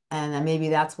 and then maybe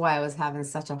that's why I was having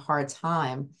such a hard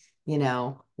time, you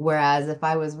know. Whereas if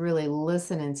I was really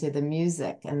listening to the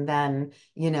music and then,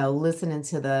 you know, listening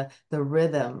to the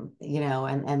rhythm, you know,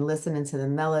 and listening to the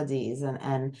melodies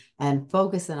and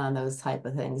focusing on those type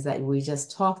of things that we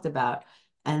just talked about,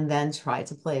 and then try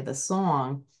to play the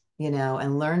song,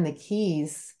 and learn the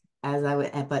keys as I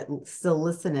would, but still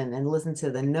listen to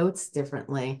the notes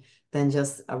differently than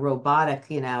just a robotic,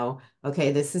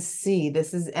 okay, this is C,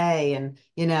 this is A,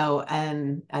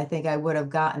 and I think I would have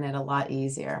gotten it a lot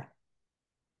easier.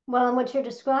 Well, and what you're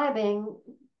describing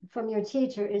from your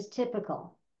teacher is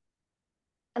typical.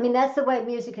 I mean, that's the way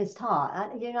music is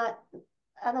taught. You're not,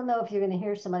 I don't know if you're going to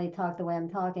hear somebody talk the way I'm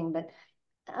talking, but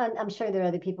I'm sure there are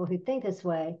other people who think this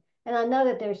way. And I know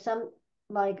that there's some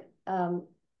like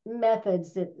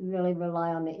methods that really rely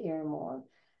on the ear more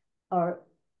or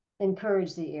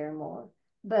encourage the ear more.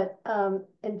 But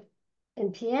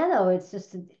in piano,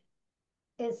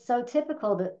 it's so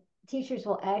typical that teachers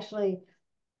will actually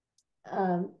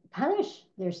punish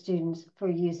their students for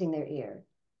using their ear.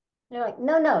 They're like,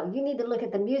 no, you need to look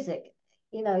at the music.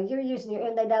 You're using your ear,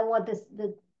 and they don't want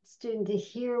the student to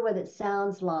hear what it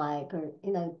sounds like, or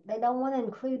they don't want to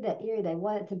include that ear. They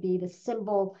want it to be the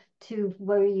symbol to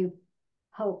where you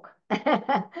poke.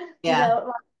 Yeah.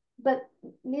 But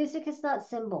music is not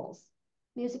symbols.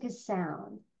 Music is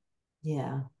sound.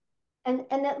 Yeah. And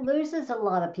that loses a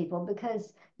lot of people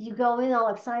because you go in all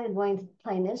excited wanting to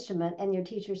play an instrument and your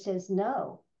teacher says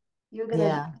no. You're gonna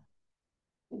Yeah.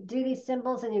 do these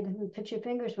symbols and you're gonna put your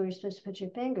fingers where you're supposed to put your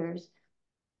fingers.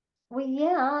 Well,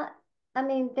 yeah, I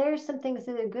mean, there's some things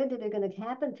that are good that are going to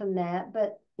happen from that,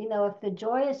 but if the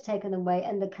joy is taken away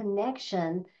and the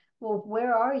connection, well,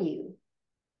 where are you?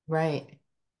 Right.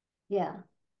 Yeah.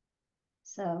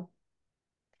 So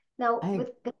now I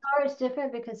with guitar, it's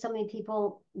different because so many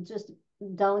people just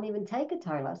don't even take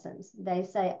guitar lessons. They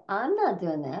say, I'm not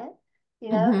doing that,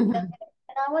 and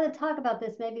I want to talk about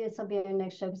this. Maybe this will be our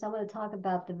next show because I want to talk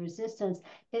about the resistance.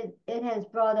 It has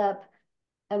brought up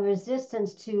a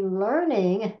resistance to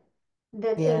learning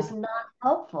that is yeah. not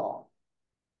helpful.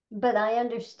 But I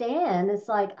understand it's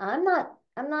like I'm not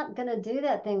gonna do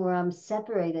that thing where I'm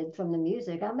separated from the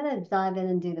music. I'm gonna dive in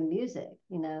and do the music.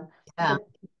 Yeah. The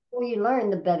more you learn,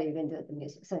 the better you're gonna do at the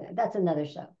music. So that's another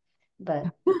show. But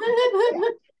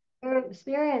your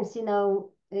experience,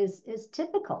 is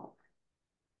typical.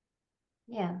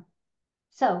 Yeah.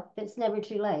 So it's never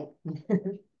too late.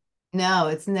 No,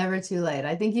 it's never too late.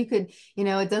 I think you could,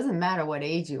 it doesn't matter what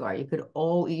age you are.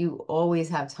 You always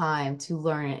have time to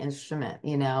learn an instrument,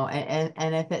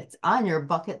 and if it's on your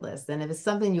bucket list and if it's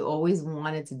something you always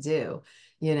wanted to do,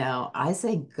 I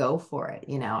say go for it.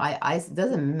 It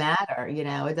doesn't matter,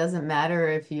 it doesn't matter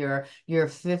if you're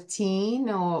 15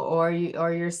 or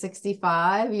you're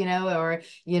 65, or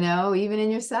even in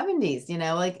your 70s,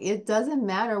 like it doesn't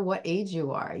matter what age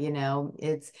you are,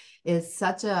 it's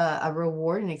such a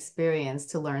rewarding experience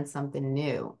to learn something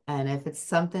new. And if it's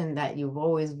something that you've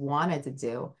always wanted to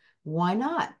do, why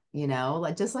not?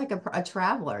 Like just like a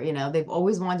traveler, they've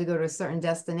always wanted to go to a certain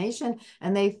destination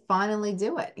and they finally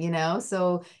do it,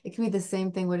 so it can be the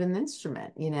same thing with an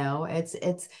instrument,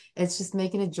 it's just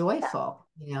making it joyful.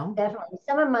 Definitely.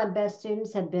 Some of my best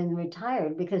students have been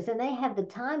retired because then they have the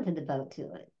time to devote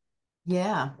to it.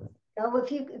 Yeah.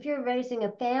 If you're raising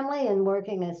a family and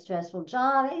working a stressful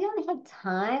job, you don't have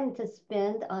time to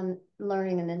spend on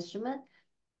learning an instrument.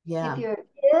 If Yeah. you're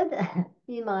a kid,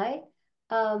 you might.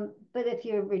 But if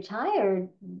you're retired,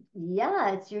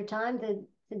 yeah, it's your time to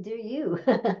do you.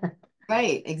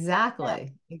 Right. Yeah,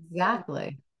 Exactly. yeah,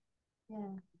 Exactly.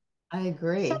 yeah. I So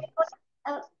agree.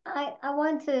 I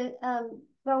want to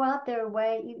throw out there a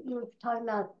way you were talking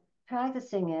about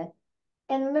practicing it.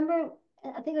 And remember,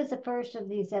 I think it was the first of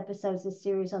these episodes, the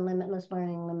series on limitless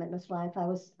learning, limitless life. I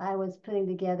was putting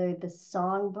together the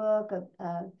songbook of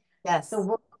the Yes.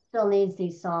 world still needs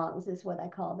these songs, is what I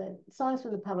called it. Songs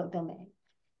from the public domain.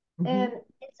 And Hmm.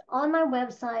 it's on my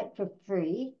website for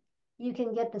free. You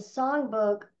can get the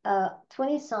songbook,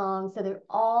 20 songs that are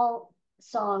all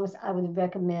songs I would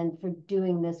recommend for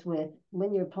doing this with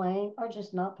when you're playing or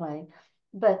just not playing.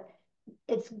 But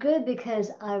it's good because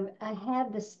I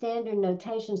have the standard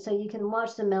notation so you can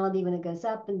watch the melody when it goes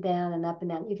up and down and up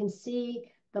and down. You can see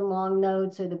the long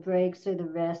notes or the breaks or the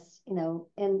rests, and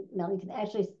now you can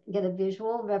actually get a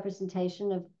visual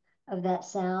representation of that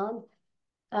sound.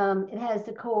 It has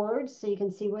the chords, so you can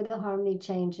see where the harmony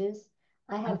changes.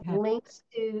 I have Okay. links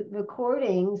to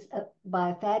recordings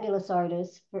by fabulous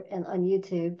artists on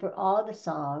YouTube for all the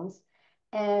songs,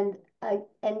 and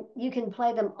you can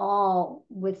play them all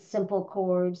with simple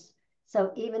chords.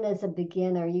 So even as a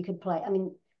beginner, you could play. I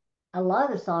mean, a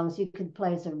lot of the songs you could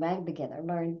play as a rag beginner.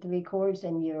 Learn 3 chords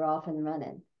and you're off and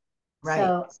running. Right.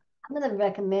 So I'm going to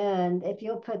recommend if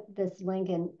you'll put this link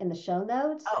in the show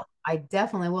notes. I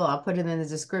definitely will. I'll put it in the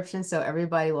description so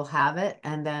everybody will have it.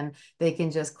 And then they can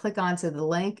just click onto the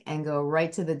link and go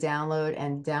right to the download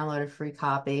and download a free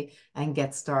copy and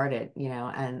get started,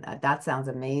 and that sounds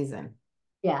amazing.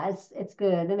 Yeah, it's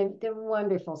good. And they're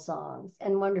wonderful songs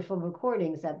and wonderful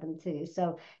recordings of them too.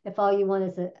 So if all you want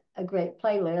is a great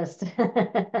playlist,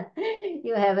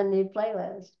 you have a new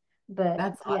playlist. But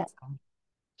That's yeah, awesome.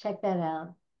 check that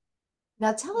out.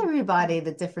 Now tell everybody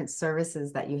the different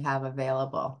services that you have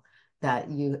available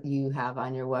that you have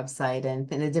on your website and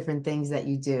the different things that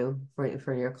you do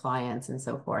for your clients and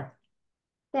so forth.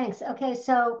 Thanks. Okay,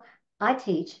 so I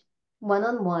teach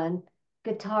one-on-one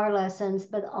guitar lessons,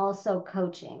 but also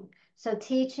coaching. So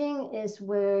teaching is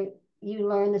where you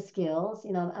learn the skills.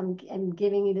 I'm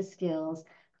giving you the skills.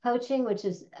 Coaching, which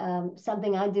is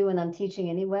something I do when I'm teaching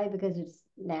anyway, because it's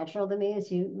natural to me,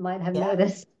 as you might have Yeah.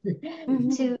 noticed,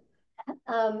 Mhm. to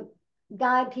um,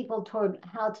 guide people toward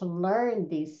how to learn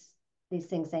these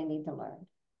things they need to learn,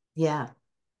 Yeah.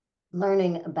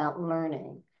 learning about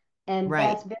learning. And Right.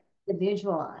 that's very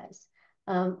individualized.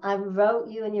 I wrote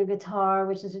You and Your Guitar,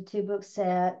 which is a 2-book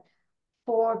set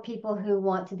for people who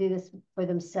want to do this for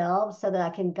themselves so that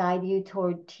I can guide you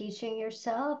toward teaching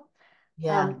yourself.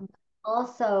 Yeah. Um,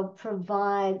 Also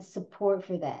provide support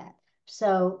for that.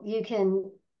 So you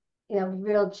can,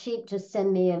 real cheap, just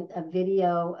send me a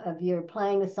video of your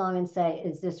playing the song and say,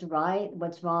 is this right?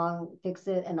 What's wrong? Fix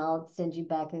it. And I'll send you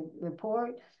back a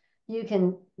report. You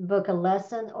can book a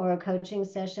lesson or a coaching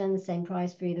session, same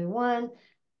price for either one.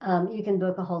 You can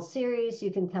book a whole series.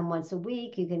 You can come once a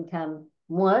week. You can come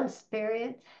once,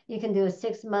 period. You can do a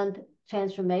 6-month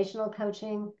transformational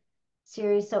coaching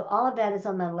series. So all of that is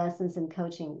on my lessons and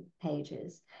coaching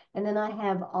pages. And then I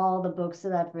have all the books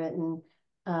that I've written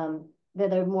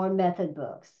that are more method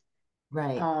books,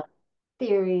 Right. uh,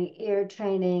 theory, ear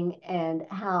training, and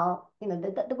how,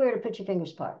 the where to put your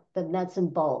fingers part, the nuts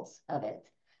and bolts of it.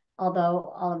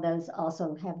 Although all of those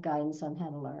also have guidance on how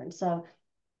to learn. So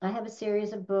I have a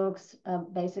series of books,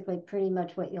 basically pretty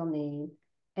much what you'll need.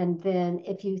 And then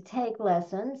if you take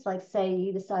lessons, like say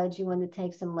you decided you want to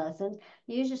take some lessons,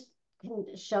 you just can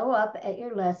show up at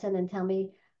your lesson and tell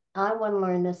me, I want to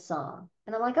learn this song.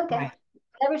 And I'm like, okay, Right.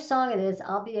 whatever song it is,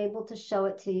 I'll be able to show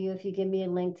it to you if you give me a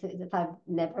link to if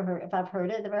I've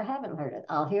heard it, if I haven't heard it,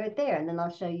 I'll hear it there and then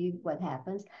I'll show you what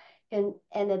happens. And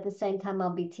at the same time,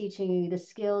 I'll be teaching you the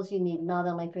skills you need not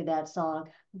only for that song,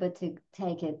 but to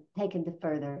take it to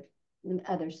further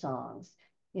other songs.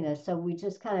 So we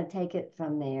just kind of take it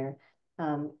from there.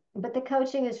 But the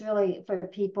coaching is really for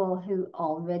people who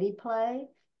already play,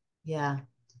 Yeah.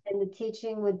 and the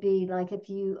teaching would be like if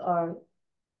you are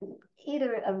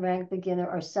either a ranked beginner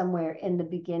or somewhere in the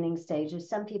beginning stages.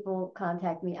 Some people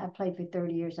contact me. I played for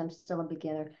 30 years. I'm still a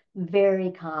beginner. Very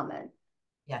common.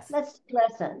 Yes. Let's do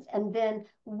lessons. And then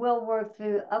we'll work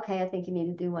through, okay, I think you need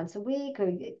to do once a week,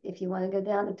 or if you want to go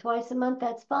down to twice a month,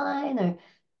 that's fine, or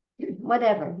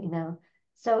whatever.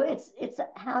 So it's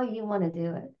how you want to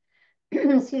do it.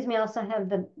 Excuse me. I also have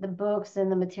the books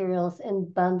and the materials in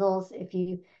bundles. If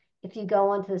you go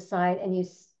onto the site and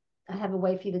I have a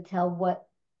way for you to tell what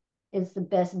is the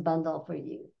best bundle for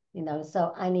you.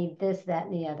 So I need this, that,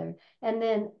 and the other. And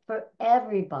then for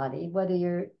everybody, whether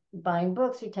you're buying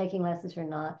books or taking lessons or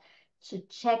not, should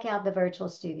check out the virtual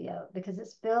studio because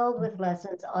it's filled with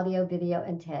lessons, audio, video,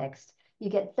 and text. You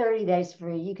get 30 days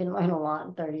free. You can learn a lot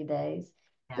in 30 days.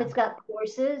 Yeah. It's got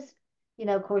courses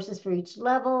for each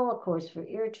level, a course for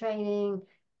ear training,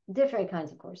 different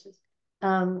kinds of courses.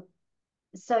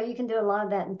 So you can do a lot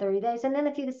of that in 30 days. And then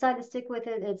if you decide to stick with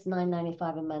it, it's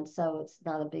 $9.95 a month. So it's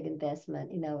not a big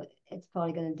investment. It's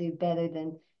probably going to do better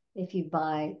than if you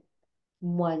buy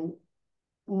one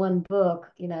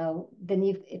book, then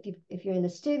if you're in the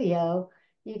studio,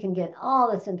 you can get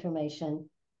all this information,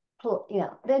 the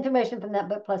information from that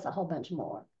book plus a whole bunch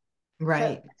more. So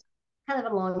Right. kind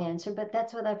of a long answer, but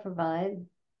that's what I provide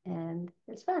and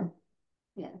it's fun.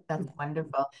 Yeah. That's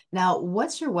wonderful. Now,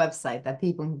 what's your website that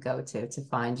people can go to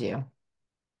find you?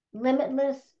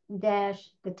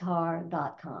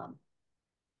 Limitless-guitar.com.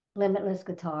 Limitless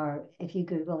Guitar. If you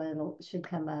Google it, it should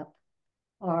come up.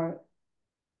 Or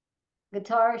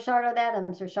Guitar Charlotte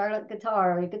Adams or Charlotte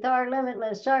Guitar or Guitar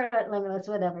Limitless, Charlotte Limitless,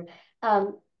 whatever.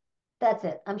 Um, that's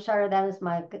it. I'm Charlotte Adams.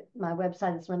 My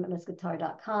website is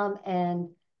limitlessguitar.com, and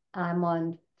I'm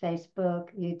on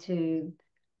Facebook, YouTube,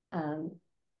 um,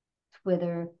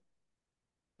 Twitter,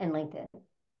 and LinkedIn.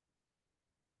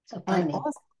 So find And me.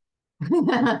 also,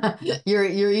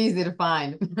 you're easy to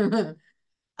find.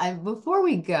 Before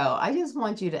we go, I just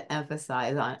want you to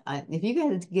emphasize on if you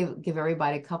could give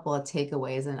everybody a couple of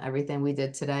takeaways and everything we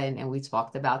did today and we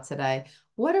talked about today,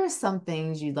 what are some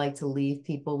things you'd like to leave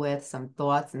people with, some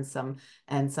thoughts and some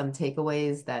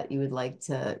takeaways that you would like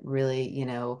to really,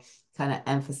 kind of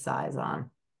emphasize on?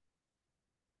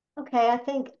 Okay, I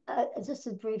think just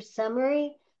a brief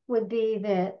summary would be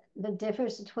that the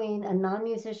difference between a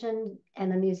non-musician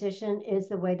and a musician is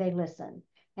the way they listen.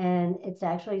 And it's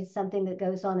actually something that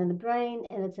goes on in the brain,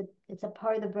 and it's a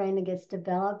part of the brain that gets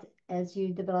developed as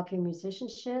you develop your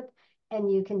musicianship,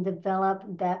 and you can develop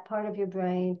that part of your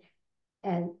brain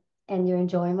and and your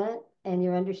enjoyment and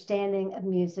your understanding of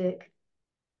music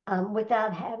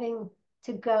without having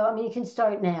to go. I mean, you can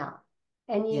start now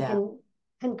and you Yeah. can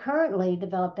concurrently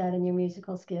develop that in your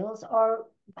musical skills or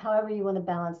however you want to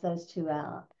balance those two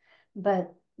out.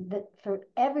 But that for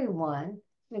everyone,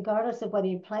 regardless of whether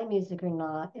you play music or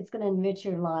not, it's going to enrich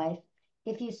your life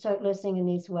if you start listening in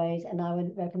these ways. And I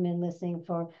would recommend listening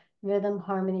for rhythm,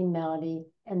 harmony, melody,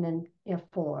 and then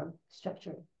form,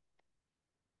 structure.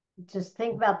 Just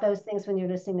think about those things when you're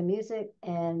listening to music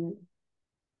and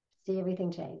see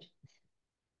everything change.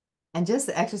 And just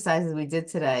the exercises we did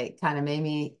today kind of made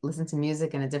me listen to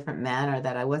music in a different manner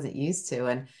that I wasn't used to.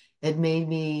 And it made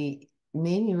me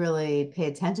really pay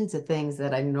attention to things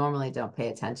that I normally don't pay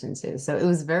attention to. So it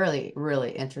was very,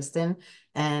 really interesting.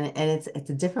 And it's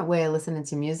a different way of listening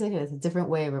to music, and it's a different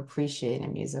way of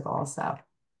appreciating music also.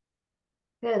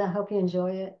 Good. I hope you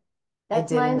enjoy it. I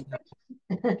That's did my enjoy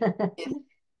it. intention.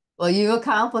 Well, you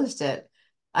accomplished it.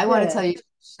 I want to tell Good. you,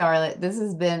 Charlotte, this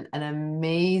has been an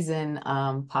amazing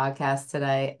podcast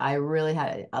today. I really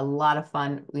had a lot of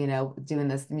fun, doing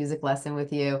this music lesson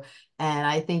with you. And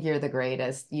I think you're the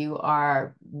greatest. You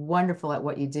are wonderful at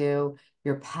what you do.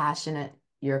 You're passionate.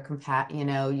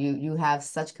 You have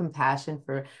such compassion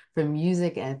for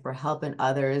music and for helping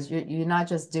others. You're not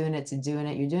just doing it to doing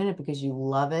it. You're doing it because you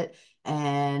love it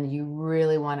and you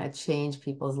really want to change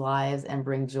people's lives and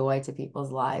bring joy to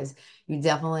people's lives. You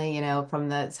definitely, from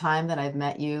the time that I've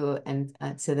met you and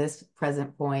to this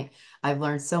present point, I've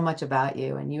learned so much about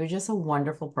you, and you're just a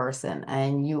wonderful person,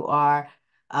 and you are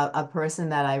a person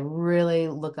that I really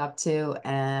look up to,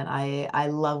 and I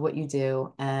love what you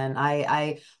do, and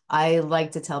I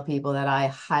like to tell people that I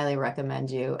highly recommend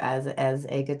you as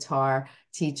a guitar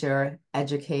teacher,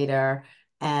 educator,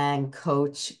 and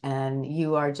coach, and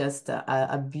you are just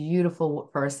a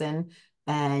beautiful person,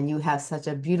 and you have such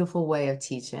a beautiful way of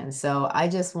teaching. So I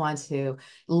just want to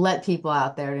let people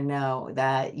out there to know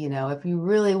that, if you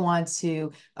really want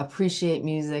to appreciate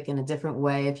music in a different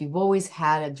way, if you've always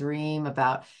had a dream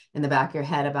about in the back of your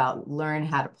head about learn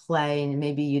how to play, and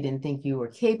maybe you didn't think you were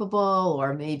capable,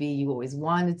 or maybe you always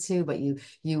wanted to, but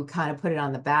you kind of put it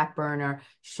on the back burner,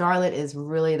 Charlotte is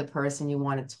really the person you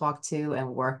want to talk to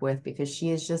and work with, because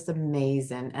she is just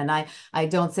amazing. And I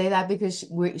don't say that because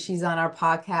she's on our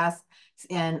podcast,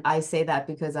 and I say that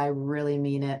because I really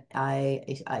mean it.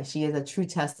 She is a true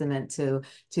testament to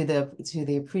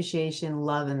the appreciation,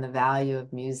 love, and the value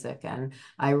of music. And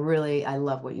I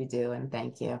love what you do, and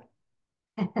thank you.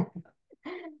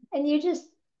 And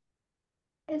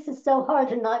this is so hard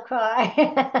to not cry.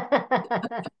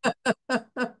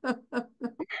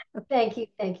 Thank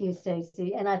you,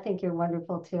 Stacey. And I think you're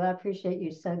wonderful too. I appreciate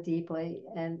you so deeply.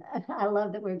 And I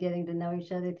love that we're getting to know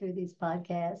each other through these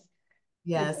podcasts.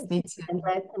 Yes, me too.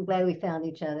 I'm glad we found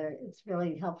each other. It's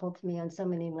really helpful to me on so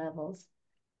many levels.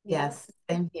 Yeah. Yes,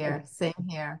 same here. Same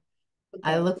here.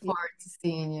 I Okay. look forward to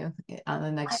seeing you on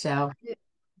the next show. Do.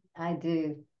 I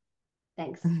do.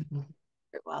 Thanks.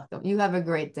 You're welcome. You have a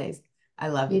great day. I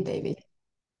love you, You too. baby.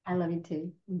 I love you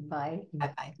too. Bye.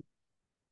 Bye bye.